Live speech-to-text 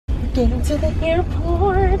Getting to the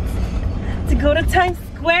airport to go to Times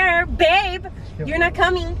Square, babe. You're not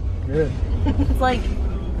coming. Good. It's like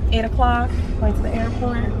 8 o'clock. Going to the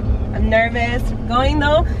airport. I'm nervous. We're going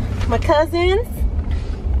though. My cousins.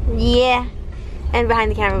 Yeah. And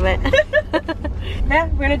behind the camera, but yeah,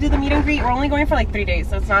 we're gonna do the meet and greet. We're only going for like 3 days,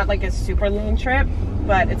 so it's not like a super long trip,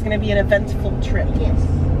 but it's gonna be an eventful trip. yes.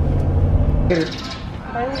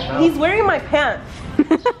 He's wearing my pants.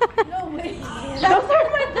 No way. Those are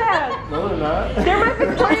my pants. No, they're not. They're my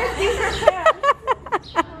Victoria's Secret pants.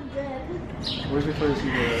 Where's Victoria's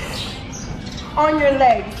Secret? On your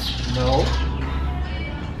legs. No.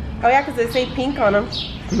 Oh yeah, because they say pink on them.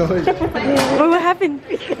 No, they don't. What happened?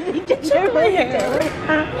 Check my hair.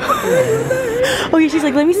 Okay, she's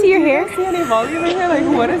like, let me see your hair. See any volume in here? Like,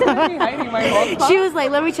 what is hiding my whole She was like,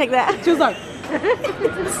 let me check that. She was like,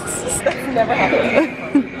 that's never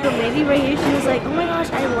happened. So maybe right here she was like, oh my gosh,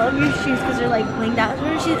 I love your shoes because they're like blinged out. And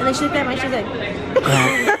then she looked at my shoes like.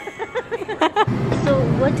 So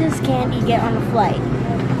what does Candy get on a flight?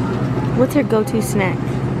 What's her go-to snack?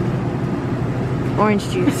 Orange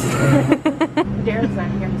juice. Darren's not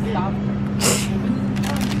here. Stop.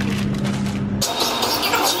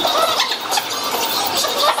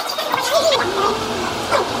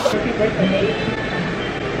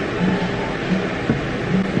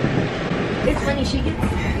 It's funny, she gets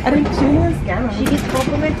She gets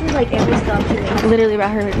complimented like every stop she makes. Literally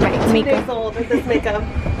about her makeup. 2 days old with this makeup.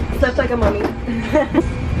 Slept like a mummy.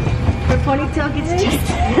 Her ponytail gets just.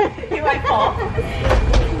 You might fall.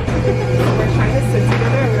 We're trying to sit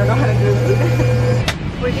together and we don't know how to do it.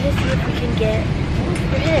 We're gonna see if we can get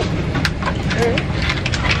her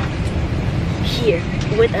here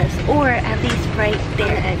with us, or at least right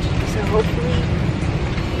there edge. So hopefully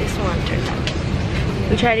this one turns out.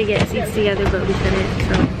 We tried to get seats together, but we couldn't.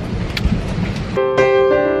 So.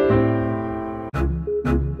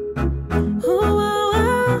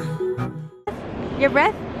 Your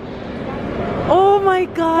breath? Oh my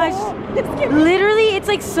gosh! Literally, it's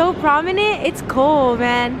like so prominent. It's cold,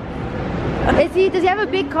 man. Does he have a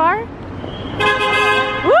big car?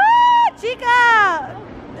 Woo, chica!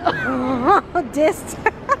 Dissed.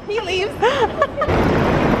 He leaves.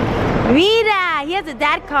 Mira, he has a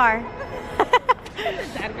dad car.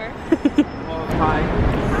 Dad car. Hi.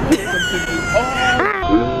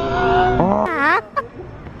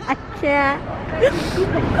 I can't.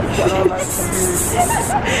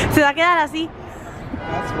 Se va a quedar así.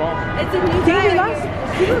 That's wrong. It's a new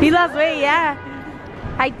guy. He lost weight, yeah.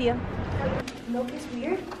 Hi, tío. Milk is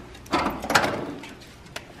weird.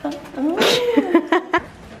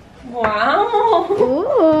 Wow.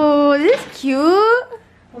 Ooh, this is cute.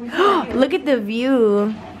 Look at the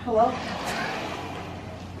view. Hello.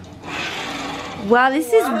 Wow,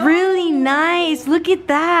 this is really nice. Look at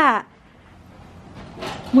that.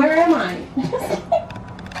 Where am I?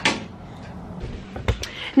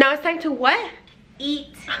 Now it's time to what?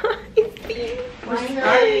 Eat.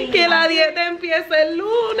 Que la dieta empieza el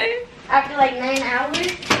lunes. After like 9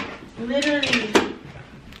 hours? Literally.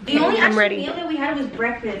 The only I'm actual ready. meal that we had was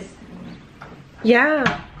breakfast.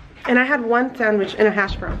 Yeah. And I had one sandwich and a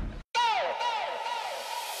hash brown.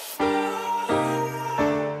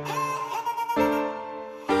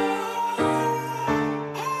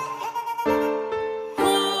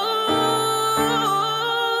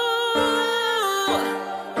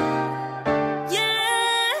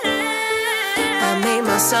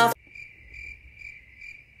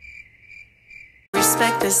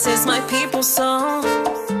 Respect, this is my people's song.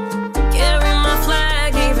 Carry my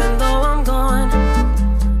flag even though I'm gone.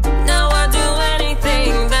 Now I do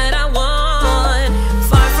anything that I want.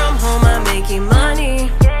 Far from home, I'm making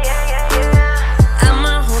money. At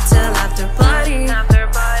my hotel after party.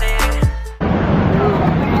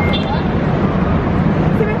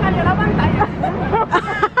 Se me cayó la pantalla.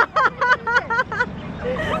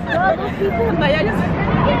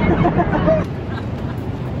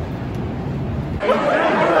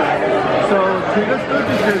 So treat us good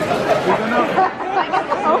because we're gonna.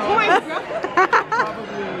 Oh my god.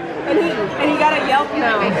 and he got a Yelp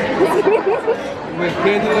now. With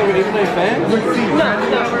candy that we're even a fan? No, we're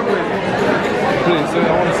with. Please, so I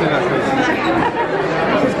want to see that face.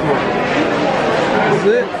 This is cool. This is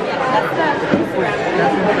it?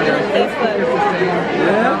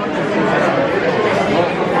 Yeah?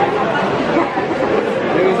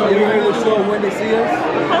 You hear the show When They See Us?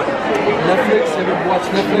 Netflix, have you watched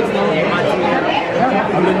Netflix now?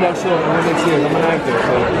 I'm in that show, When They See Us. I'm an actor,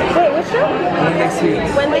 so. Wait, what show? When They See Us.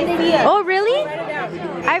 When they see us. Oh, really?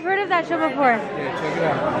 I've heard of that show before. Yeah, check it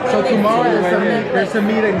out. So tomorrow there's a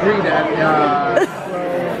meet and greet at 11 to 4,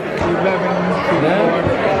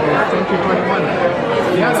 Century 21.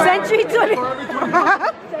 Yeah. every 20.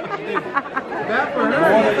 That for her.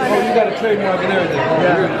 Oh, you got a trademark and everything. Oh,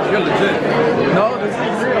 yeah. You're legit. No, this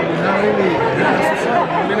is real. We're not really.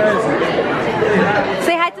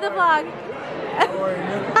 Say hi to the vlog.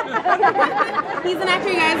 He's an actor,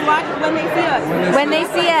 you guys. Watch When They See Us. When They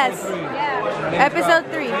See Us. Yeah. Episode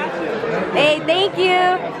 3. Hey, thank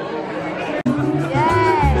you.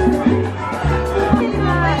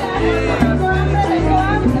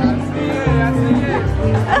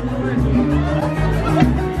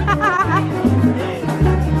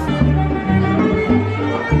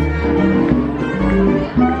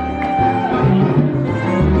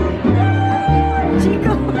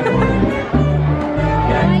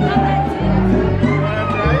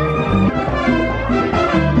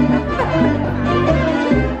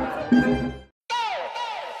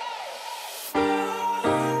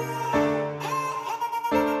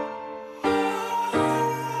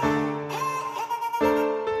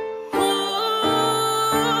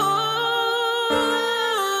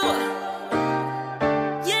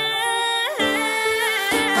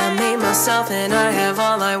 And I have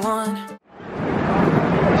all I want.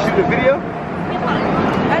 Shoot a video?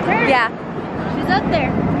 That's her. Yeah. She's up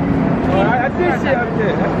there. Oh, I did see up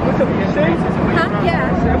there. What's up, you say? Huh?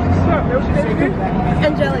 Yeah. What's up? What's your name again?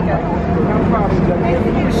 Angelica. No problem,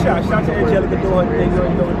 Angelica. Shout out to Angelica doing her thing. You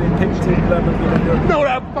know, the picture level. No,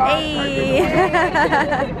 that bomb. Hey.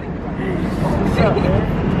 What's up,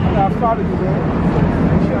 man? I followed you, man.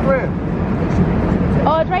 What's your friend?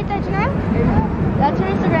 Oh, it's right there, Gina. That's her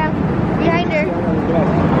Instagram. Behind her.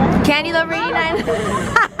 Candy Lover 89.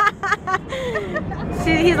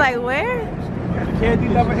 He's like, where? Candy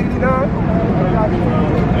Lover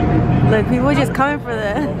 89. Look, people just coming for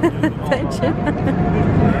the attention.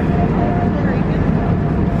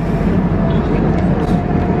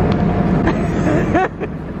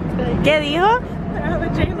 ¿Qué dijo? The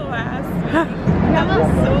J-Lo ass. That was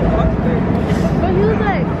so awkward. What he was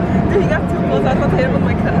like? He got too close. I thought to hit him with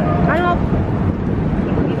my cup. I know.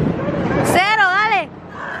 Cero, dale.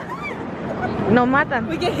 No matan.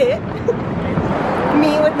 We get hit.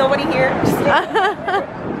 Me with nobody here. Just Is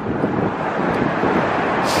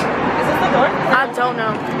this the door? I don't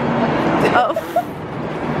know. Oh.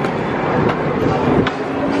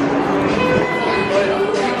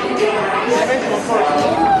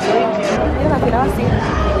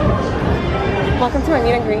 Welcome to our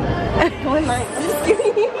meet and greet. Go in line. I'm just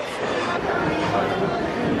kidding.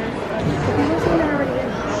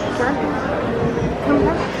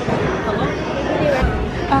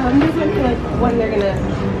 I'm just wondering like when they're gonna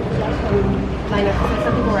line up.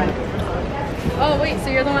 Some people run. Oh wait, so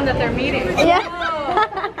you're the one that they're meeting? Yeah.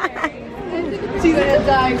 She's gonna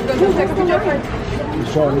die. Go to text me your friend.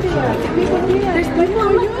 There's people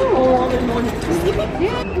on my phone.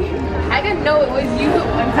 I didn't know it was you.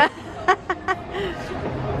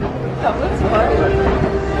 That was fun.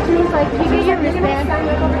 She was like, you get your wristband.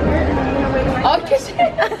 Oh, kiss it. I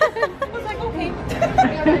was like, okay.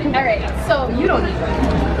 Alright, so you don't need one.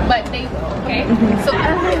 But they will, okay? So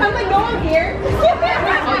I'm like, no one here.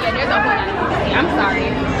 Oh yeah, there's a whole lot of people. I'm sorry.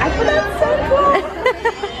 I thought that was so cool.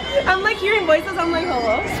 I'm like hearing voices. I'm like,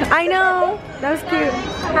 hello. I know. That was cute.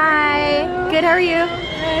 Hi. Good, how are you?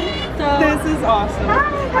 This is awesome. Hi,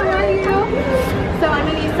 how are you? So I'm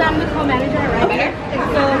Anissa, I'm the co-manager right here.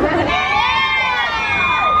 So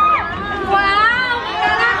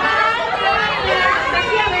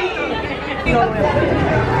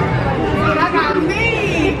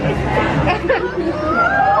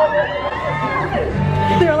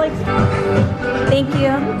They're like, thank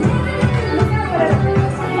you.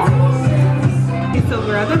 so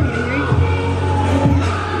we're at the meet and greet.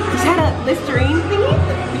 Just had a Listerine thingy.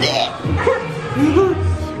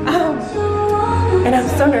 And I'm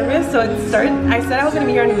so nervous, so it started. I said I was gonna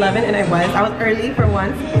be here at 11 and I was early for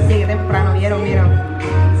once. Llegué temprano, vieron.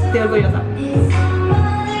 Estoy orgullosa.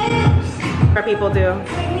 What people do,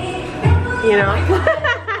 you know?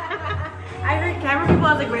 I heard camera people,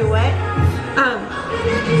 I was like, wait, what?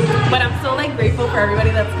 But I'm so like grateful for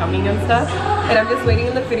everybody that's coming and stuff. And I'm just waiting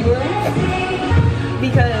in the fitting room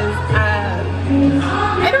because I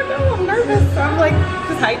don't know, I'm nervous. So I'm like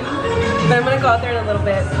just hiding. But I'm gonna go out there in a little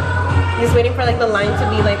bit. Just waiting for like the line to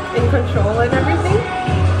be like in control and everything.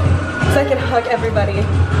 So I can hug everybody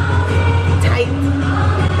tight.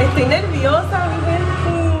 Estoy nerviosa, mi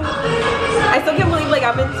gente. I still can't believe like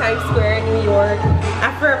I'm in Times Square in New York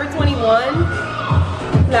at Forever 21.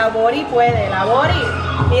 La Bori puede, la Bori.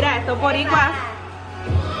 Mira, esto boricua.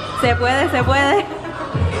 Se puede, se puede.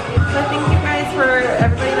 So thank you guys for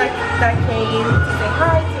everybody that came to say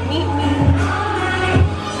hi, to meet me.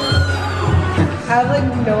 I have like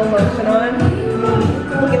no emotion on.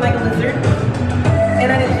 Looking like a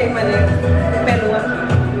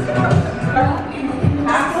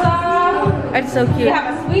so cute. You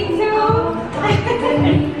have a sweet tooth.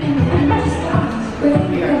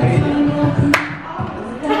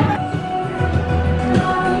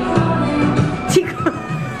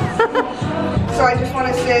 So I just want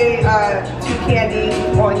to say to Candy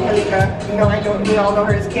or Angelica, you know, we all know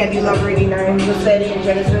her as Candy Lover 89, Josetty and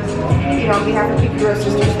Genesis. You know, on behalf of PQ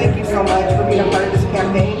Sisters, thank you so much for being a part of this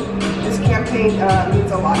campaign. This campaign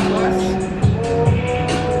means a lot to us.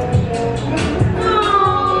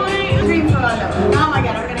 Oh my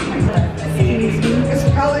god, I'm gonna catch that. This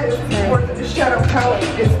palette is more than the shadow palette.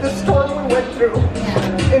 It's the storm we went through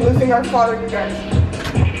in losing our father, you guys.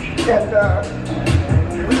 And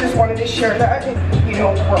we just wanted to share that. You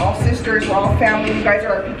know, we're all sisters, we're all family. You guys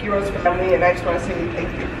are our PQ Rose family, and I just want to say thank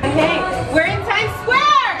you. Okay, we're in Times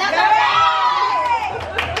Square. That's right.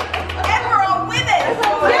 And we're all women.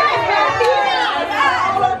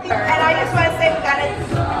 And I just want to say we gotta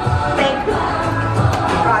thank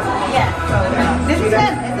God. Yes. This is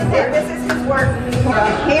it. This is his work.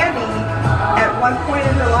 Candy, at one point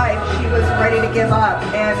in her life, she was ready to give up,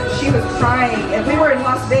 and she was crying. And we were in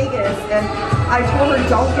Las Vegas, and I told her,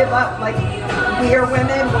 don't give up. Like, we are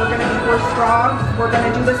women. We're strong. We're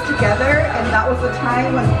gonna do this together. And that was the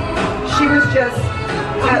time when she was just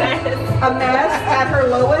a mess at her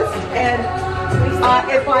lowest. And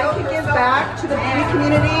if I could give back to the beauty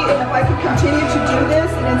community, and if I could continue to do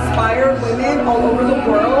this and inspire women all over the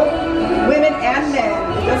world, women and men,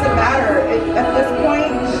 it doesn't matter. At this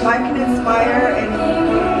point, if I can inspire, and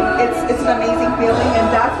it's an amazing feeling, and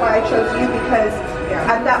that's why I chose you, because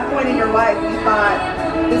at that point in your life, you thought,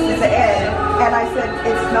 this is the end, and I said,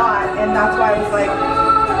 it's not, and that's why I was like,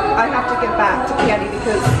 I have to give back to Candy,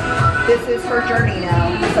 because this is her journey now,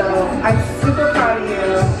 so I'm super proud of you.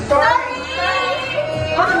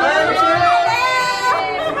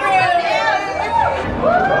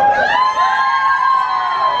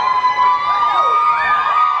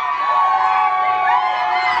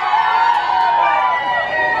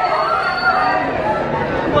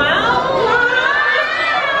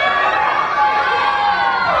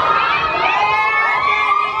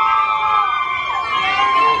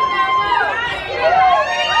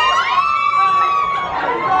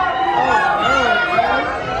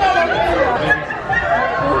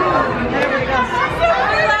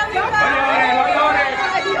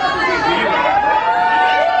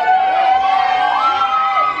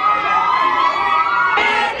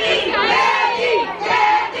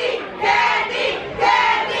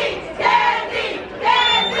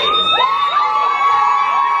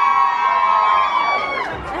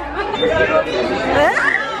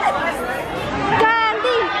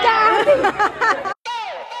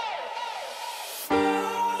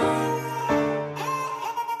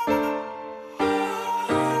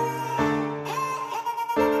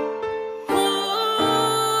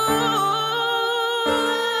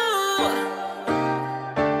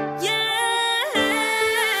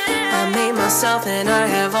 And I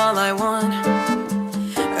have all I want.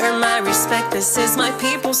 Earn my respect, this is my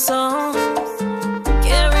people's song.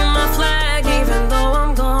 Carry my flag even though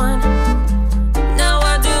I'm gone. Now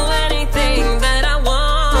I do anything that I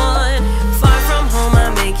want. Far from home,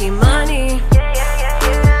 I'm making money.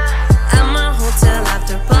 At my hotel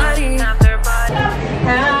after party.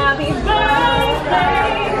 Happy birthday,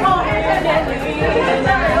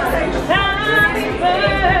 happy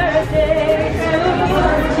birthday to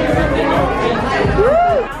you.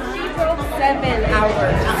 She drove 7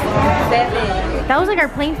 hours. 7. That was like our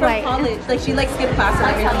plane From flight. college. Like, she like skipped class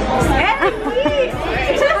and everything.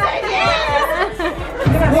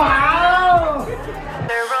 Wow!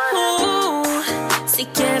 Si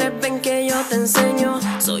quieres ven que yo te enseño.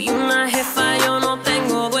 Soy una jefa, yo no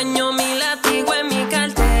tengo dueño. Mi látigo en mi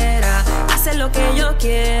cartera. Hace lo que yo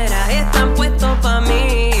quiera. Están puestos pa'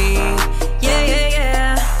 mí. Yeah, yeah,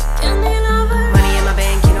 yeah. Money in my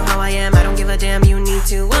bank, you know how I am. I don't give a damn, you need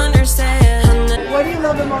to understand. What do you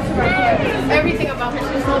love the most about Candy? Everything about her.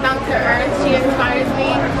 She's so down to earth. She inspires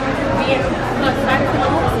me. Being plus size.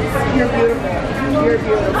 You're beautiful. You're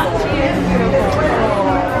beautiful. She is beautiful.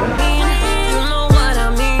 You know what I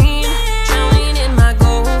mean. Drowning in my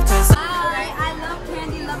gold. Cause I love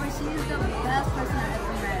Candy Lover. She is the best person I've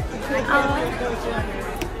ever met.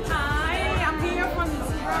 Hi, I'm here from the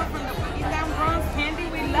Bronx, from the Boogie Down Bronx. Candy,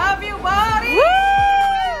 we love you, buddy.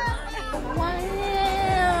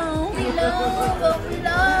 Wow. We love you.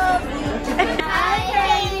 Hi,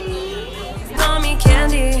 Candy. call me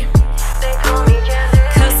Candy. They call me Candy.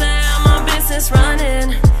 Cause I have my business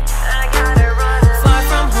running. I got it running.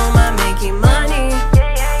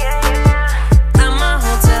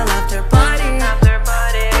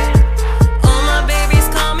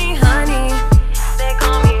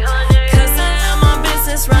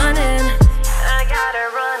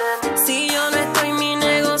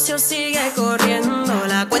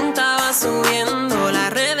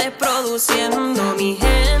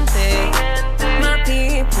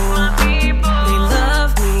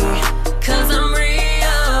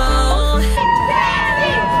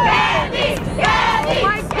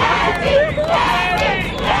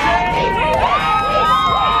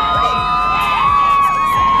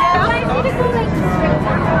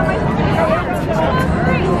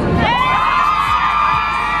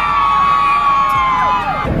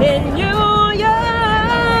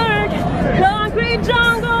 concrete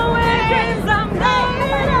jungle where dreams are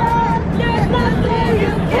made of. There's nothing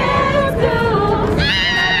you can't do.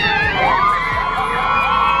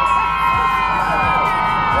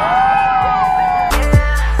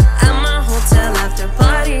 At my hotel after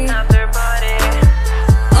party.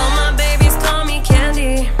 All my babies call me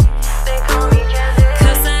Candy. They call me Candy.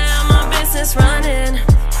 'Cause I have my business running.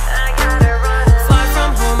 I got it running. Far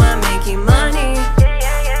from home, I'm making money.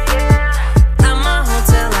 At my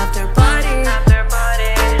hotel after party.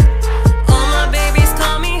 All my babies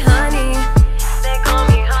call me honey. They call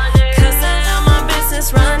me honey. 'Cause I have my business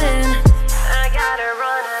running. I got it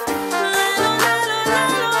running.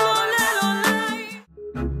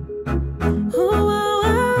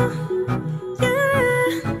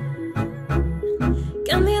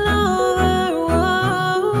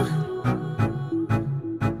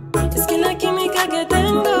 Es que la química que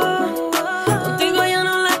tengo contigo ya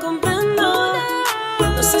no la comprendo.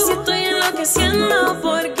 No sé si estoy enloqueciendo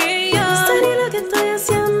porque yo sé ni lo que estoy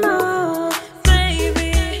haciendo,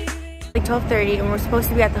 baby. Like 12:30 and we're supposed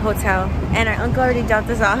to be at the hotel and our uncle already dropped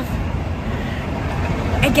us off.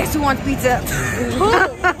 And guess who wants pizza?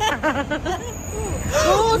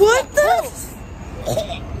 What the?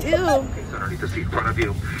 Dude. Underneath the seat in front of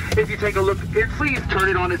you. If you take a look, please turn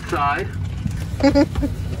it on its side.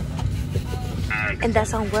 And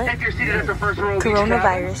that's on what? If you're seated at the first row of each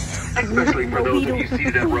Coronavirus. cabin, especially for those of you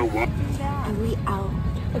seated at row 1. And we out.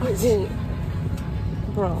 Okay, Gina.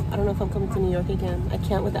 Bro, I don't know if I'm coming to New York again. I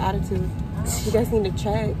can't with the attitude. You guys need to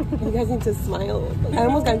check. You guys need to smile. I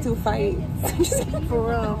almost got into a fight. For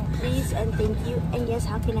real. Please and thank you. And yes,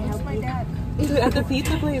 how can I help you? Dude, at the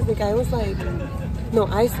pizza place, the guy was like, no,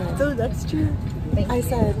 I said. Oh, that's true. I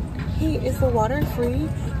said, hey, is the water free?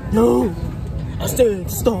 No. I said,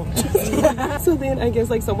 stop. So then I guess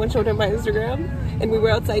like someone showed him my Instagram and we were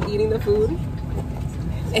outside eating the food.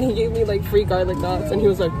 And he gave me like free garlic knots and he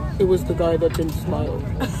was like, it was the guy that didn't smile.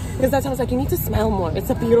 Because that's how I was like, you need to smile more. It's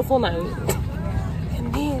a beautiful night.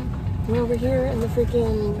 And then we're over here in the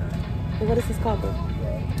freaking, what is this called though?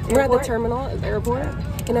 We're at the terminal, at the airport.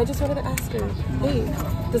 And I just wanted to ask her, hey,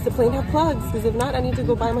 does the plane have plugs? Because if not, I need to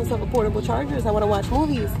go buy myself a portable charger. I want to watch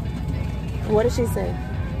movies. And what did she say?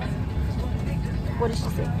 What did she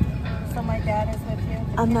say? So my dad is with you.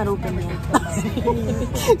 I'm not open yet.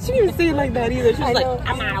 She didn't say it like that either. She was like,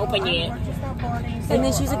 I'm not open yet. And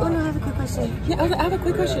then she's like, oh no, I have a quick question. Yeah, I was like, I have a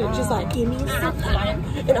quick question. She's like, Give me a second.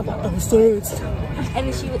 and I'm like, oh, sis. And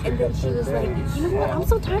then she was like, you know what? I'm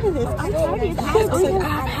so tired of this. I'm tired of this. I was like,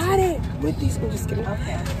 I've had it with these. I'm just kidding.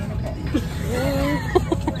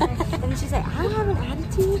 And then she's like, I don't have an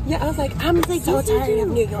attitude. Yeah, I was like, I'm like, so yes, you tired do. of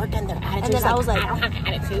New York and their attitude. And then I was like, I don't have an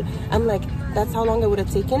attitude. I'm like, that's how long it would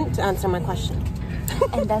have taken to answer my question.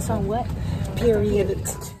 and that's on what? Period.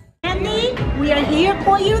 Andy, we are here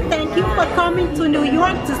for you. Thank you for coming to New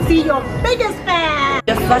York to see your biggest fan.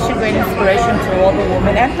 You're such a great inspiration to all the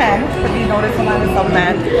women and men, because you notice a lot of some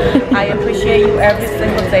men. I appreciate you every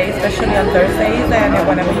single day, especially on Thursdays and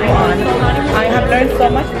whenever you're on. I have learned so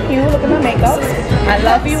much from you. Look at my makeup. I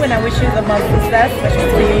love you and I wish you the most success,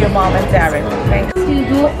 especially to you, your mom and Darren. Thanks. You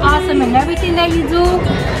do awesome in everything that you do.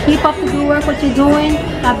 Keep up the good work what you're doing.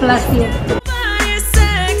 God bless you.